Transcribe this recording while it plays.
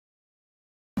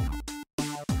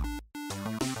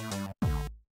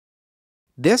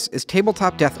This is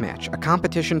Tabletop Deathmatch, a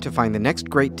competition to find the next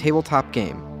great tabletop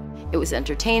game. It was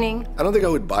entertaining. I don't think I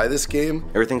would buy this game.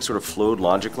 Everything sort of flowed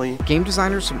logically. Game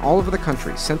designers from all over the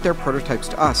country sent their prototypes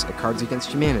to us at Cards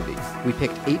Against Humanity. We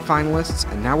picked 8 finalists,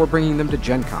 and now we're bringing them to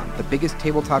Gen Con, the biggest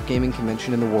tabletop gaming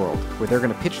convention in the world, where they're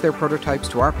going to pitch their prototypes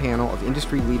to our panel of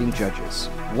industry-leading judges.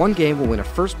 One game will win a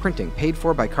first printing paid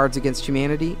for by Cards Against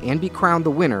Humanity and be crowned the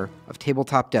winner of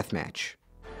Tabletop Deathmatch.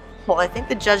 Well, I think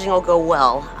the judging will go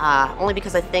well, only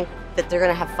because I think that they're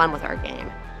going to have fun with our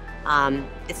game.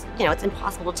 It's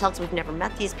impossible to tell because we've never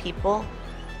met these people,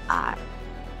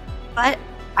 but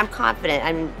I'm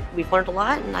confident. We've learned a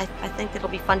lot, and I think it'll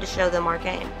be fun to show them our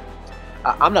game.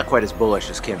 I'm not quite as bullish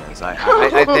as Kim is.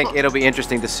 I think it'll be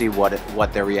interesting to see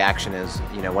what their reaction is.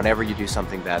 You know, whenever you do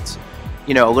something that's,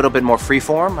 a little bit more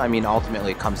freeform. I mean,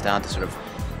 ultimately it comes down to sort of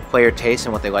player taste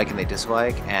and what they like and they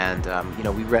dislike. And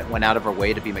we went out of our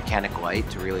way to be mechanic light,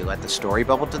 to really let the story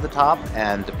bubble to the top.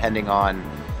 And depending on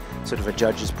sort of a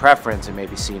judge's preference, it may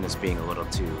be seen as being a little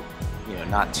too,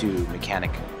 not too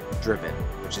mechanic driven,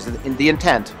 which is in the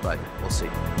intent, but we'll see.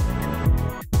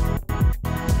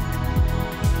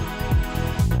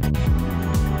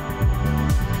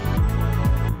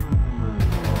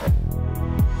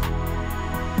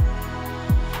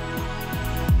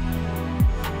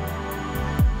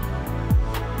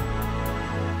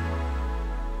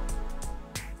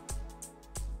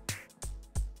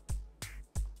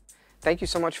 Thank you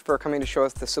so much for coming to show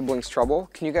us the Siblings Trouble.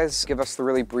 Can you guys give us the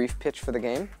really brief pitch for the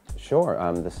game? Sure.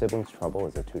 The Siblings Trouble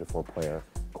is a 2 to 4 player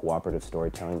cooperative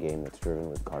storytelling game that's driven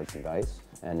with cards and dice,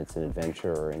 and it's an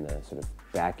adventure in the sort of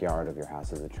backyard of your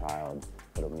house as a child.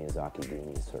 Little Miyazaki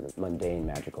Goonies, sort of mundane,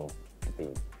 magical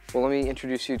theme. Well, let me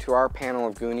introduce you to our panel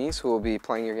of Goonies who will be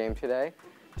playing your game today.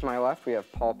 To my left, we have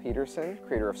Paul Peterson,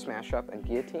 creator of Smash Up and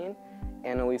Guillotine,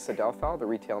 Annalisa Delfau, the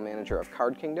retail manager of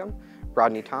Card Kingdom,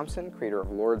 Rodney Thompson, creator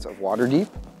of Lords of Waterdeep,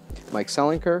 Mike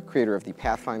Selinker, creator of the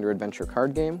Pathfinder adventure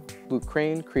card game, Luke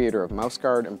Crane, creator of Mouse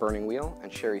Guard and Burning Wheel,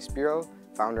 and Sherry Spiro,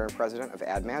 founder and president of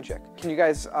Add Magic. Can you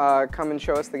guys come and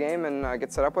show us the game and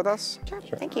get set up with us? Sure.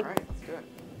 Thank you. All right, let's do it.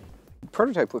 The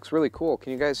prototype looks really cool.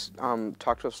 Can you guys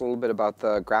talk to us a little bit about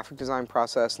the graphic design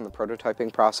process and the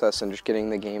prototyping process and just getting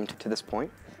the game to this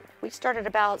point? We started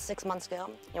about 6 months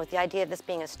ago. With the idea of this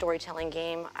being a storytelling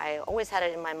game, I always had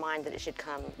it in my mind that it should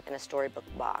come in a storybook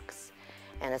box.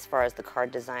 And as far as the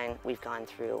card design, we've gone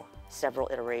through several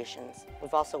iterations.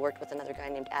 We've also worked with another guy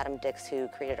named Adam Dix who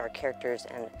created our characters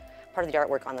and part of the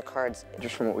artwork on the cards.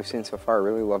 Just from what we've seen so far, I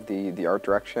really love the art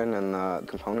direction, and the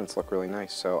components look really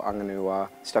nice. So I'm going to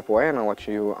step away and I'll let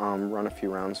you run a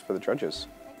few rounds for the judges.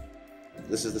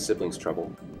 This is the Siblings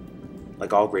Trouble.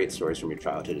 Like all great stories from your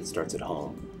childhood, it starts at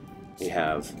home. We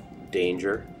have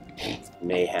danger,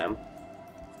 mayhem,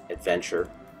 adventure,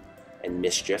 and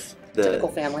mischief. The typical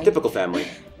family. Typical family.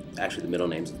 Actually, the middle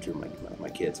names of 2 of my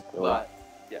kids. But,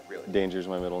 yeah, really. Danger's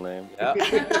my middle name.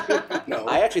 Yeah. No,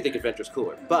 I actually think adventure's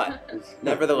cooler, but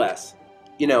nevertheless,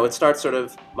 it starts sort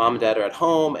of mom and dad are at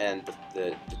home, and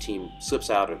the team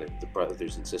slips out, or the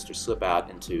brothers and sisters slip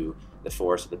out into the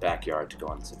forest or the backyard to go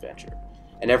on this adventure.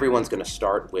 And everyone's going to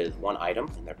start with one item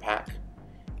in their pack.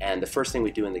 And the first thing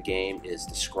we do in the game is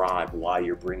describe why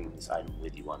you're bringing this item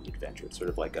with you on the adventure. It's sort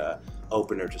of like a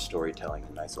opener to storytelling in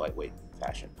a nice, lightweight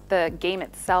fashion. The game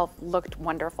itself looked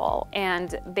wonderful,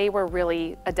 and they were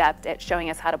really adept at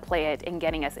showing us how to play it and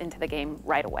getting us into the game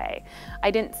right away. I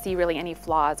didn't see really any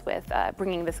flaws with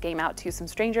bringing this game out to some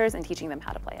strangers and teaching them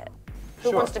how to play it.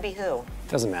 Who wants to be who?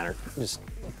 Doesn't matter. Just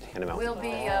hand them out.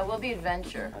 We'll be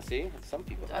adventure. See, some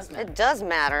people. It does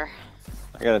matter.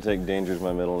 I gotta take Danger's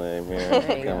my middle name here.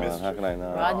 Come on, how can I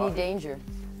not? Rodney Danger.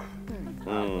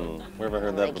 Where have I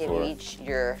heard that before? Give you each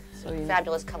your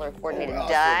fabulous color-coordinated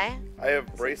die. I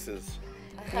have braces.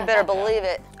 You better believe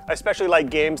it. I especially like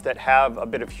games that have a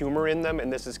bit of humor in them,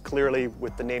 and this is clearly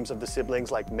with the names of the siblings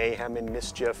like Mayhem and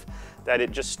Mischief, that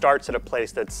it just starts at a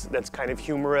place that's kind of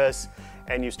humorous,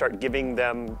 and you start giving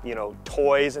them,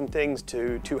 toys and things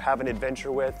to have an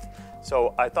adventure with.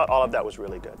 So I thought all of that was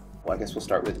really good. Well, I guess we'll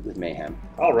start with Mayhem.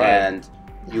 All right. And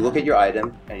you look at your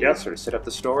item, and you sort of set up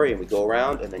the story, and we go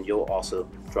around, and then you'll also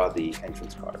draw the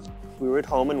entrance card. We were at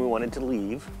home and we wanted to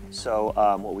leave, so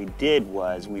what we did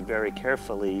was we very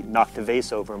carefully knocked the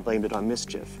vase over and blamed it on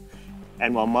Mischief.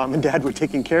 And while Mom and Dad were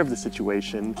taking care of the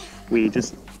situation, we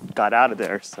just got out of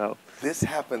there, so. This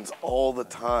happens all the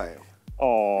time.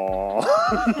 Aww.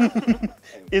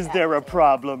 Is there a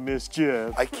problem,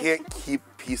 Mischief? I can't keep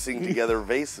piecing together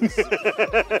vases.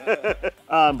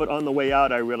 But on the way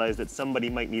out, I realized that somebody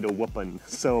might need a whooping,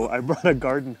 so I brought a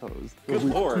garden hose. Good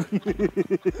Lord.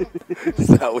 Is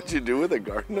that what you do with a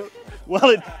garden hose?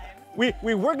 Well, We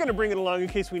were going to bring it along in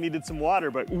case we needed some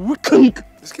water, but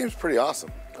This game's pretty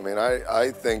awesome. I mean,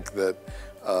 I think that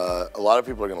a lot of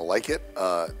people are going to like it.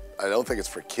 I don't think it's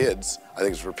for kids. I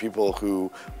think it's for people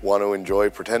who want to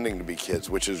enjoy pretending to be kids,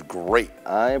 which is great.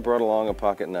 I brought along a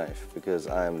pocket knife because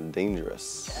I'm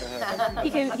dangerous.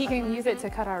 He can use it to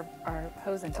cut our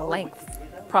hose into lengths,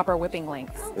 proper whipping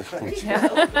lengths.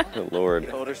 Good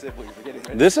Lord.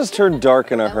 This has turned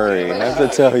dark in a hurry, I have to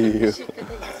tell you.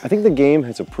 I think the game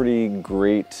has a pretty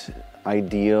great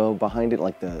idea behind it,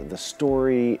 like the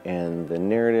story and the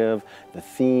narrative, the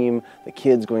theme, the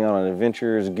kids going out on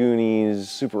adventures, Goonies,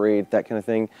 Super 8, that kind of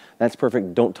thing. That's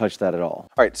perfect. Don't touch that at all.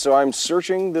 All right, so I'm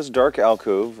searching this dark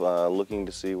alcove, looking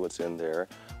to see what's in there,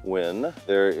 when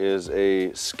there is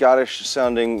a Scottish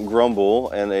sounding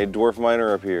grumble and a dwarf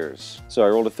miner appears. So I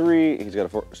rolled a 3, he's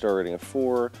got a star rating of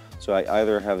 4, so I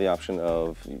either have the option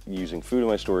of using food in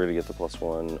my story to get the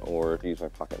 +1 or to use my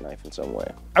pocket knife in some way.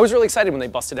 I was really excited when they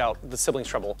busted out the siblings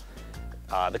trouble.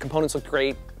 The components looked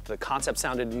great, the concept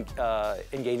sounded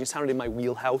engaging, sounded in my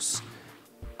wheelhouse.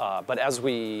 But as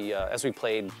we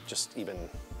played just even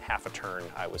half a turn,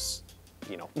 I was,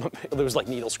 you know, there was like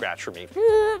needle scratch for me.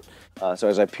 So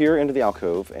as I peer into the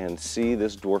alcove and see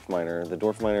this dwarf miner, the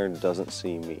dwarf miner doesn't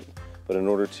see me. But in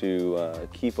order to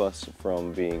keep us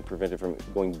from being prevented from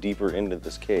going deeper into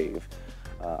this cave,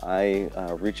 I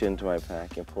reach into my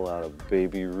pack and pull out a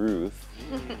baby Ruth,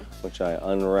 which I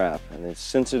unwrap, and its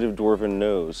sensitive dwarven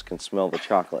nose can smell the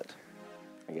chocolate,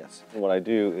 I guess. And what I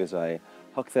do is I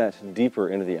huck that deeper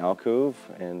into the alcove,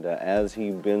 and as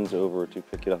he bends over to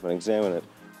pick it up and examine it,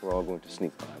 we're all going to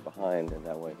sneak behind, and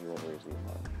that way he won't raise the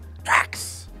alarm.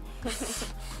 Tracks!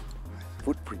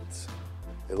 Footprints.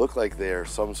 They look like they're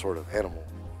some sort of animal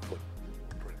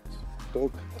footprints.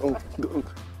 Dog.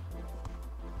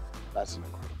 That's an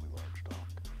incredibly large dog.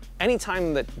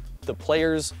 Anytime that the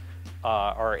players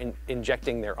are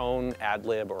injecting their own ad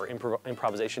lib or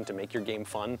improvisation to make your game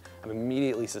fun, I'm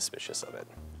immediately suspicious of it.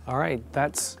 All right,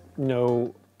 that's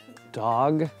no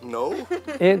dog. No?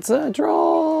 It's a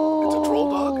troll. It's a troll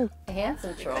dog? A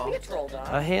handsome troll. A troll dog.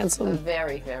 A handsome. A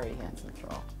very, very handsome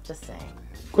troll. Just saying.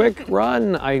 Quick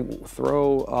run! I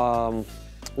throw.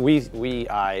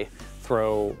 I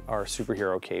throw our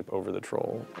superhero cape over the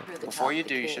troll. Before you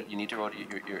do, you need to roll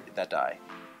that die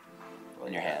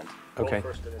in your hand. Okay.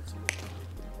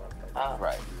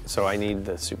 Right. So I need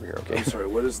the superhero cape. I'm sorry,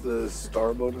 what is the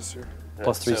star bonus here?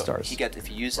 Plus 3 So stars. He gets, if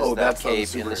he uses that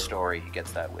cape in the story, he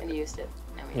gets that win. We used it.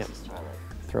 And we Yep. used to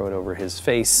Throw it over his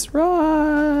face.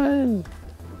 Run!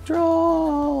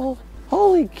 Troll!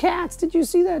 Holy cats! Did you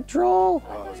see that troll?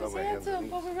 He's handsome,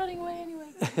 but we're running away anyway.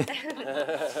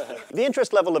 The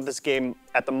interest level of this game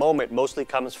at the moment mostly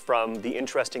comes from the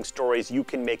interesting stories you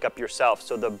can make up yourself,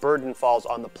 so the burden falls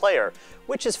on the player,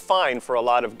 which is fine for a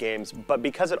lot of games, but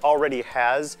because it already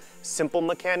has simple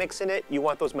mechanics in it, you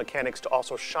want those mechanics to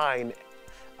also shine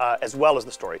as well as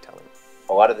the storytelling.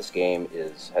 A lot of this game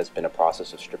has been a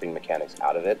process of stripping mechanics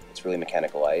out of it. It's really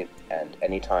mechanical light, and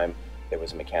anytime there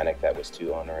was a mechanic that was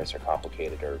too onerous or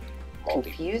complicated or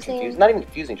Confusing? not even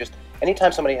confusing, just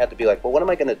anytime somebody had to be like, well, what am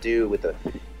I going to do with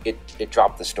it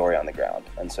dropped the story on the ground.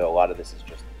 And so a lot of this is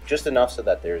just enough so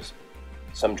that there's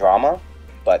some drama,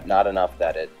 but not enough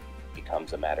that it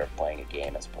becomes a matter of playing a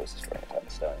game as opposed to telling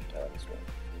the story.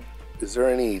 Is there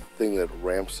anything that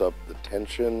ramps up the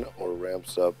tension or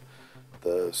ramps up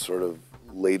the sort of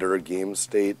later game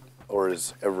state, or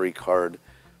is every card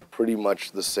pretty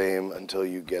much the same until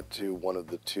you get to one of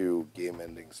the 2 game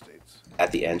ending states?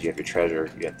 At the end, you have your treasure,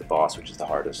 you have the boss, which is the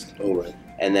hardest. Oh, right.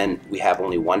 And then we have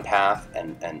only one path,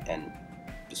 and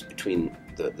just between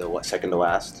the second to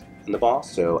last and the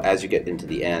boss. So as you get into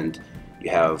the end,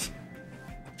 you have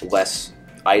less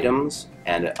items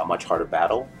and a much harder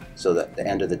battle. So that the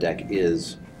end of the deck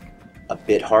is a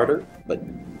bit harder, but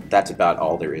that's about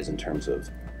all there is in terms of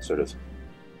sort of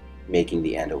making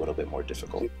the end a little bit more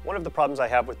difficult. One of the problems I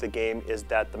have with the game is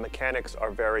that the mechanics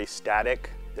are very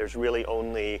static. There's really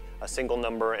only a single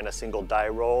number and a single die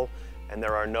roll, and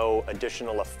there are no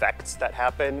additional effects that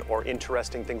happen or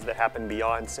interesting things that happen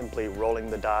beyond simply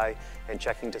rolling the die and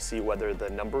checking to see whether the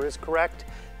number is correct.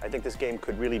 I think this game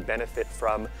could really benefit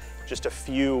from just a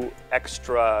few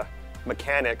extra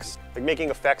mechanics, like making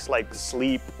effects like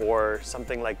sleep or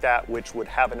something like that, which would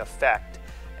have an effect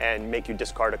and make you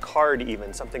discard a card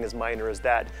even. Something as minor as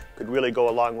that could really go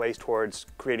a long ways towards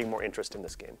creating more interest in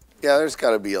this game. Yeah, there's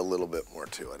got to be a little bit more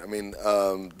to it. I mean,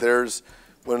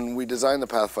 when we designed the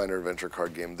Pathfinder adventure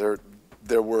card game,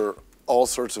 there were all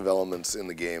sorts of elements in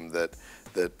the game that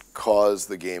cause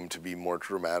the game to be more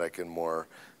dramatic and more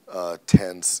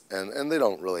tense, and they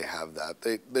don't really have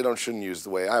that. Shouldn't use the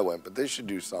way I went, but they should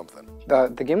do something.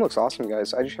 The game looks awesome,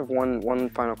 guys. I just have one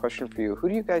final question for you. Who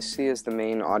do you guys see as the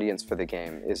main audience for the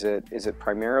game? Is it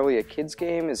primarily a kids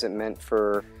game? Is it meant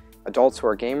for adults who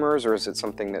are gamers, or is it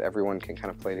something that everyone can kind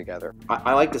of play together?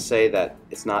 I like to say that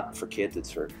it's not for kids,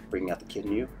 it's for bringing out the kid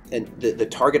in you. And the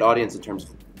target audience in terms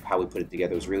of how we put it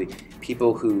together is really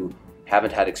people who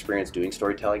haven't had experience doing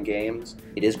storytelling games.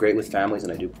 It is great with families,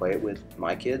 and I do play it with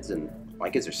my kids, and my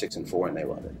kids are 6 and 4 and they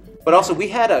love it. But also we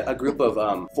had a group of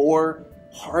 4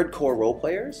 hardcore role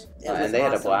players, and they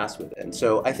had a blast with it. And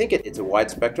so I think it's a wide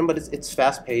spectrum, but it's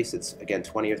fast paced. It's again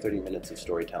 20 or 30 minutes of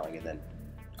storytelling and then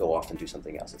go off and do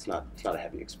something else. It's not a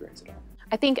heavy experience at all.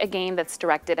 I think a game that's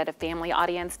directed at a family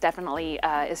audience definitely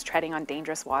is treading on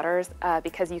dangerous waters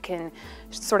because you can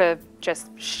sort of just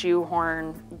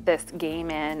shoehorn this game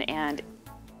in, and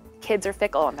kids are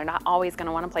fickle and they're not always going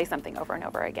to want to play something over and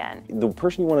over again. The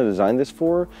person you want to design this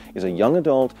for is a young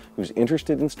adult who's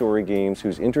interested in story games,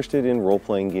 who's interested in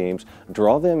role-playing games.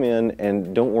 Draw them in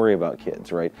and don't worry about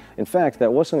kids, right? In fact,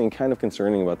 that was something kind of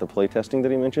concerning about the playtesting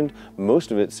that he mentioned.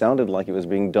 Most of it sounded like it was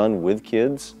being done with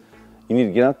kids. You need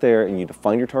to get out there and you need to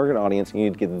find your target audience and you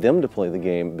need to get them to play the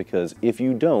game, because if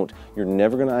you don't, you're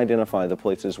never going to identify the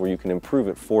places where you can improve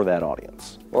it for that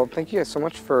audience. Well, thank you guys so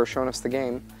much for showing us the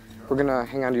game. We're gonna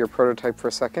hang on to your prototype for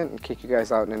a second and kick you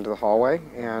guys out into the hallway,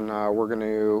 and we're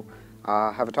gonna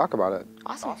have a talk about it.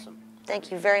 Awesome. Thank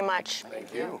you very much.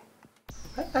 Thank you.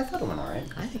 I thought it went all right.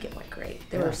 I think it went great.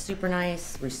 They were super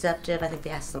nice, receptive. I think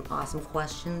they asked some awesome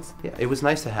questions. Yeah, it was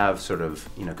nice to have sort of,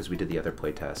 because we did the other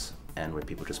play tests and where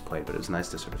people just played, but it was nice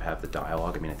to sort of have the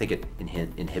dialogue. I mean, I think it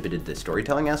inhibited the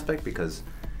storytelling aspect because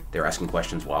they were asking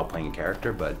questions while playing a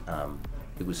character, but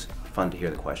it was fun to hear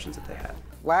the questions that they had.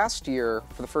 Last year,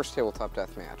 for the first Tabletop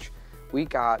Deathmatch, we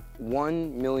got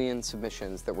 1 million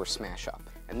submissions that were Smash Up.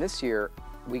 And this year,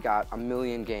 we got 1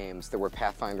 million games that were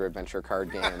Pathfinder adventure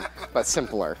card game, but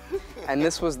simpler. And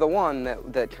this was the one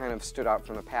that kind of stood out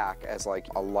from the pack as like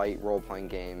a light role-playing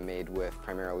game made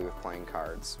primarily with playing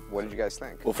cards. What did you guys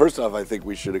think? Well, first off, I think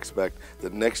we should expect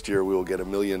that next year we will get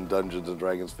 1 million Dungeons &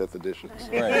 Dragons 5th editions.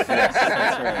 Right,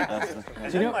 that's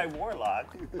right. You know my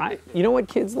warlock. You know what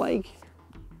kids like?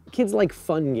 Kids like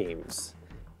fun games,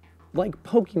 like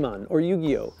Pokemon or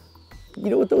Yu-Gi-Oh! You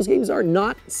know what those games are?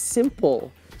 Not simple.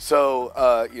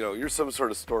 So, you're some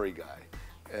sort of story guy.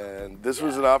 And this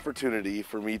was an opportunity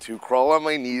for me to crawl on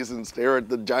my knees and stare at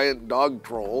the giant dog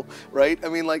troll, right? I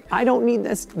mean, like... I don't need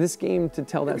this game to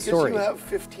tell that story. Because you have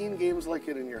 15 games like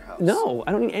it in your house. No,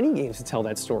 I don't need any games to tell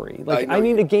that story. Like, I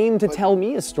need a game to tell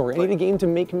me a story. I need a game to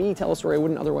make me tell a story I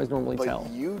wouldn't otherwise normally tell.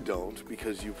 But you don't,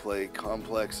 because you play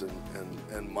complex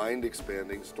and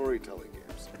mind-expanding storytelling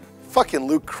games. Fucking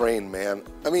Luke Crane, man.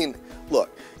 I mean,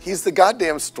 look, he's the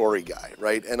goddamn story guy,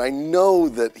 right? And I know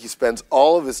that he spends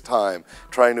all of his time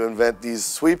trying to invent these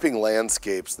sweeping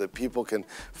landscapes that people can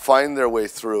find their way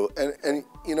through. And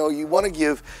you want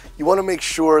to make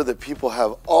sure that people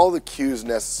have all the cues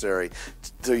necessary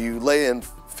to you lay in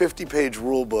 50-page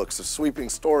rule books of sweeping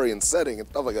story and setting and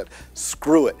stuff like that.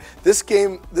 Screw it. This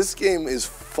game is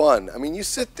fun. I mean, you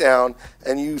sit down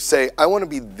and you say, I want to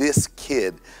be this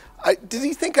kid. Did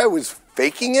he think I was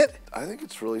faking it? I think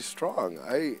it's really strong.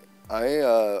 I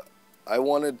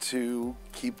wanted to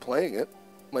keep playing it.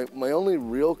 My only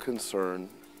real concern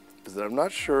is that I'm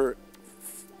not sure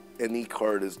any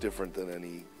card is different than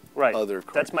any other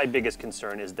card. That's my biggest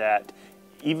concern, is that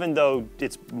even though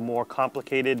it's more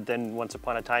complicated than Once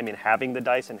Upon a Time in having the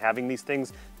dice and having these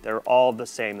things, they're all the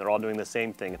same. They're all doing the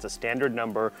same thing. It's a standard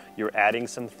number. You're adding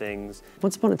some things.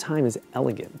 Once Upon a Time is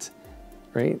elegant,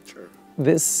 right? Sure.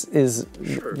 This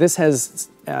has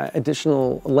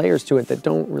additional layers to it that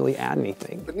don't really add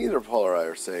anything. But neither Paul or I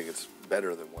are saying it's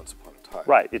better than Once Upon a Time.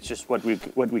 Right. It's just what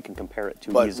we can compare it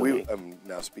to easily. I'm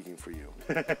now speaking for you.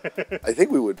 I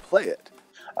think we would play it.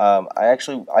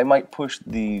 I might push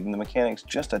the mechanics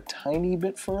just a tiny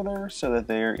bit further so that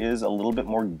there is a little bit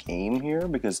more game here,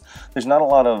 because there's not a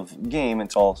lot of game.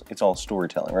 It's all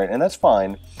storytelling, right? And that's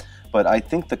fine. But I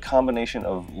think the combination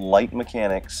of light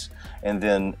mechanics and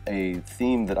then a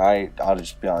theme that I'll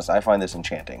just be honest, I find this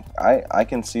enchanting. I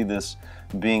can see this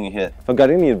being a hit. If I've got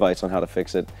any advice on how to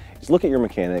fix it, is look at your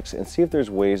mechanics and see if there's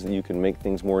ways that you can make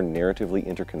things more narratively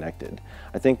interconnected.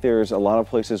 I think there's a lot of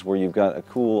places where you've got a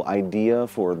cool idea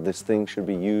for this thing should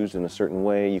be used in a certain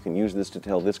way. You can use this to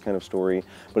tell this kind of story,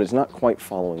 but it's not quite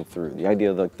following through. The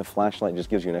idea that the flashlight just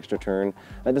gives you an extra turn,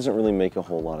 that doesn't really make a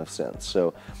whole lot of sense.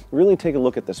 So really take a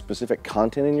look at the specific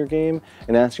content in your game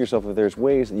and ask yourself if there's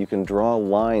ways that you can draw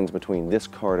lines between this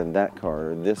card and that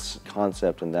card, or this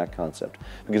concept and that concept.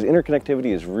 Because interconnectivity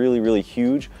creativity is really, really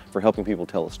huge for helping people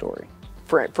tell a story.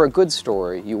 For a good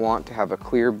story, you want to have a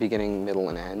clear beginning, middle,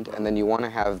 and end, and then you want to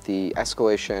have the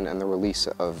escalation and the release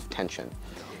of tension.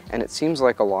 And it seems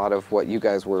like a lot of what you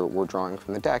guys were drawing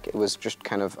from the deck, it was just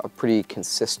kind of a pretty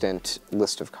consistent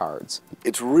list of cards.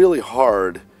 It's really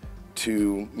hard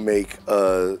to make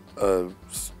a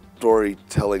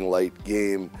storytelling light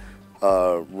game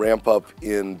ramp up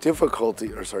in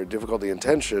difficulty and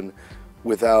tension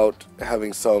without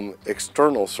having some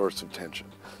external source of tension.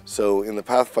 So in the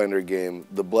Pathfinder game,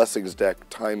 the Blessings deck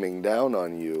timing down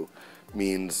on you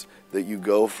means that you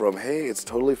go from, hey, it's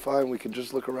totally fine, we can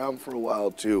just look around for a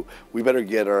while, to, we better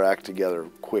get our act together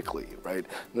quickly, right?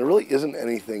 And there really isn't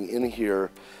anything in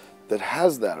here that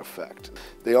has that effect.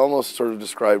 They almost sort of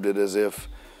described it as if,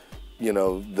 you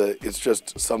know, it's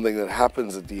just something that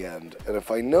happens at the end. And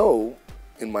if I know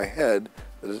in my head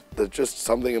that just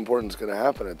something important is going to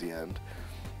happen at the end,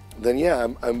 then yeah,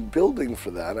 I'm building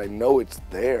for that. I know it's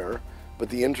there, but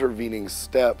the intervening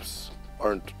steps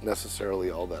aren't necessarily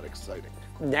all that exciting.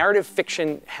 Narrative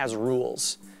fiction has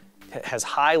rules, has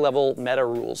high-level meta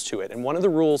rules to it. And one of the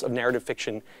rules of narrative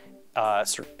fiction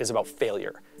is about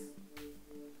failure.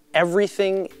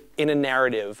 Everything in a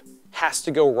narrative has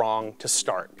to go wrong to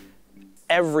start.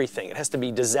 Everything. It has to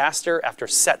be disaster after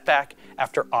setback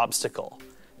after obstacle.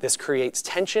 This creates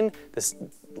tension, this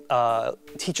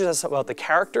teaches us about the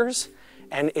characters,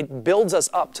 and it builds us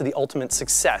up to the ultimate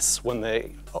success when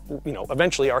they,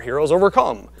 eventually our heroes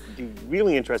overcome. The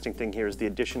really interesting thing here is the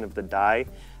addition of the die,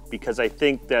 because I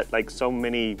think that like so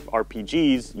many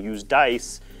RPGs use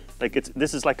dice, like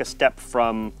this is like a step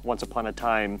from Once Upon a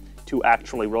Time to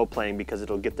actually role-playing, because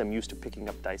it'll get them used to picking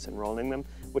up dice and rolling them,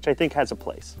 which I think has a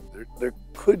place. There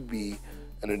could be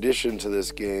an addition to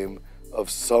this game of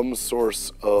some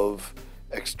source of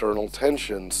external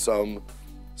tension, some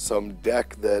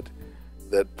deck that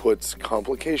puts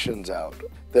complications out,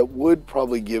 that would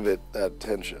probably give it that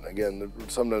tension. Again,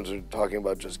 sometimes we're talking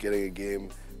about just getting a game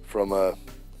from a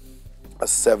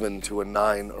 7 to a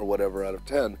 9 or whatever out of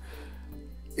 10.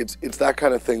 It's that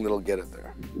kind of thing that'll get it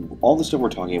there. All the stuff we're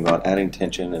talking about, adding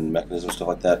tension and mechanisms, stuff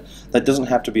like that, that doesn't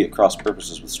have to be at cross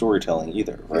purposes with storytelling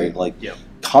either, right? Like,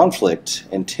 conflict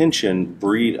and tension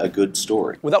breed a good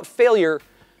story. Without failure,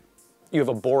 you have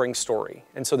a boring story.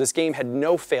 And so this game had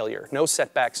no failure, no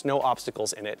setbacks, no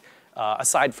obstacles in it,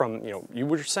 aside from, you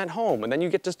were sent home, and then you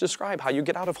get to describe how you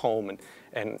get out of home,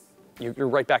 and you're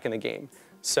right back in the game.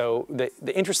 So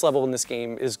the interest level in this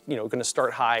game is, going to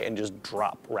start high and just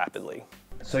drop rapidly.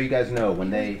 So you guys know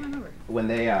when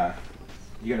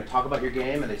you're gonna talk about your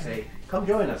game and they say, "Come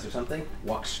join us" or something,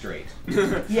 walk straight.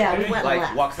 Yeah, we went like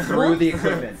left. walk through the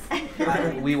equipment.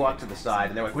 We walk to the side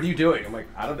and they're like, "What are you doing?" I'm like,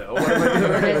 "I don't know. What am I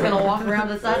doing?" We're just gonna walk around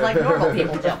the side like normal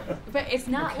people do. But it's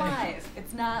not live.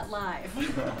 It's not live.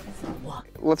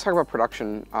 Let's talk about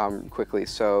production quickly.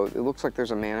 So it looks like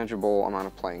there's a manageable amount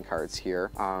of playing cards here.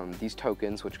 These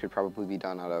tokens, which could probably be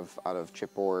done out of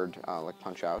chipboard, like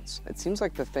punch outs. It seems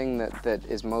like the thing that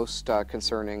is most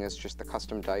concerning is just the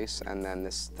custom dice and then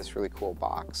this really cool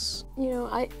box.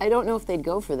 I don't know if they'd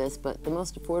go for this, but the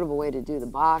most affordable way to do the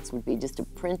box would be just to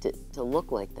print it to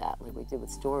look like that, like we did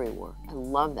with Story War. I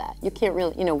love that. You can't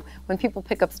really, when people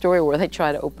pick up Story War, they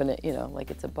try to open it, like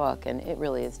it's a book, and it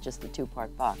really is just a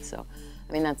 2-part box. So,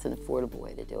 I mean, that's an affordable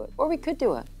way to do it. Or we could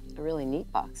do a really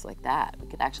neat box like that. We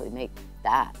could actually make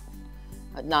that,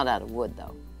 not out of wood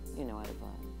though,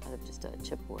 out of just a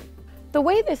chipboard. The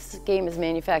way this game is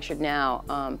manufactured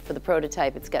now, for the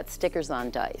prototype, it's got stickers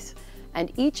on dice. And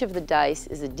each of the dice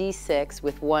is a D6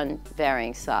 with one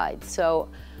varying side. So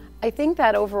I think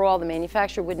that overall the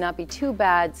manufacturer would not be too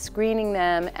bad screening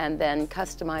them and then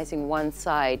customizing one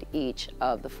side each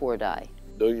of the 4 die.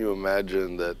 Don't you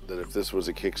imagine that if this was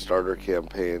a Kickstarter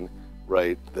campaign,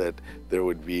 right, that there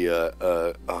would be a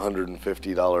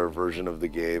 $150 version of the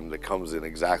game that comes in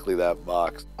exactly that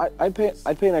box? I'd pay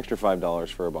an extra $5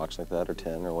 for a box like that, or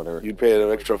 10 or whatever. You'd pay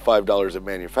an extra $5 at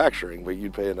manufacturing, but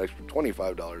you'd pay an extra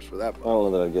 $25 for that box. I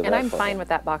don't know that I'd get And that I'm far. fine with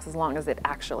that box as long as it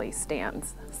actually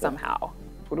stands somehow.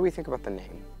 What do we think about the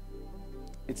name?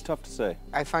 It's tough to say.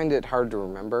 I find it hard to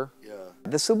remember. Yeah.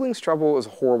 The Siblings Trouble is a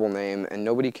horrible name and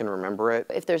nobody can remember it.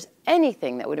 If there's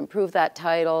anything that would improve that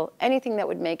title, anything that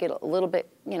would make it a little bit,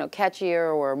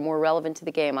 catchier or more relevant to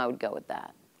the game, I would go with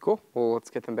that. Cool. Well,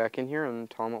 let's get them back in here and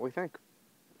tell them what we think.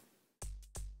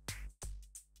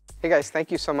 Hey guys,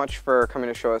 thank you so much for coming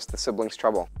to show us The Siblings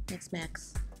Trouble. Thanks,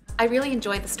 Max. I really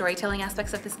enjoyed the storytelling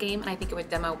aspects of this game, and I think it would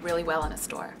demo really well in a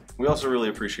store. We also really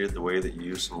appreciate the way that you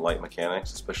use some light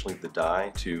mechanics, especially the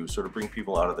die, to sort of bring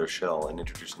people out of their shell and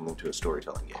introducing them to a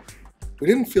storytelling game. We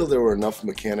didn't feel there were enough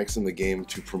mechanics in the game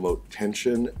to promote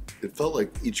tension. It felt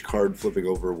like each card flipping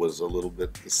over was a little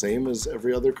bit the same as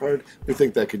every other card. We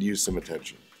think that could use some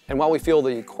attention. And while we feel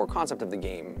the core concept of the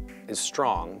game is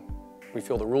strong, we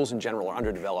feel the rules in general are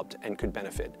underdeveloped and could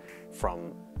benefit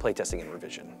from playtesting and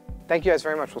revision. Thank you guys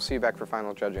very much. We'll see you back for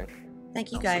final judging.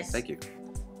 Thank you guys. Thank you.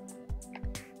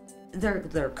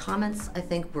 Their comments, I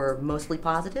think, were mostly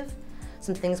positive.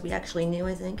 Some things we actually knew,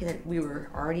 I think, that we were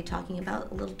already talking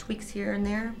about, little tweaks here and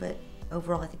there, but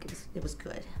overall I think it was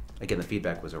good. Again, the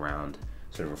feedback was around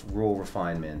sort of rule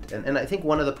refinement, and I think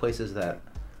one of the places that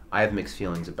I have mixed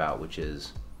feelings about, which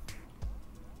is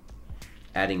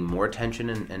adding more tension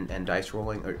and dice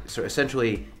rolling, or so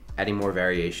essentially adding more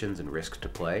variations and risk to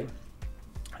play.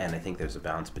 And I think there's a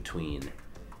balance between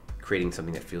creating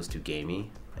something that feels too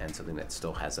gamey and something that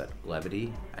still has that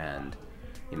levity, and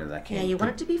you know, that can... Yeah, you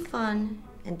want it to be fun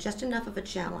and just enough of a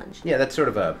challenge. Yeah, that's sort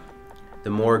of the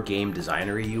more game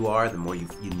designery you are, the more you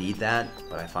need that,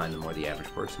 but I find the more the average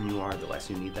person you are, the less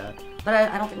you need that. But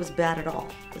I don't think it was bad at all.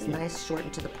 It was nice, short,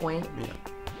 and to the point.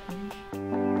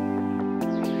 Yeah.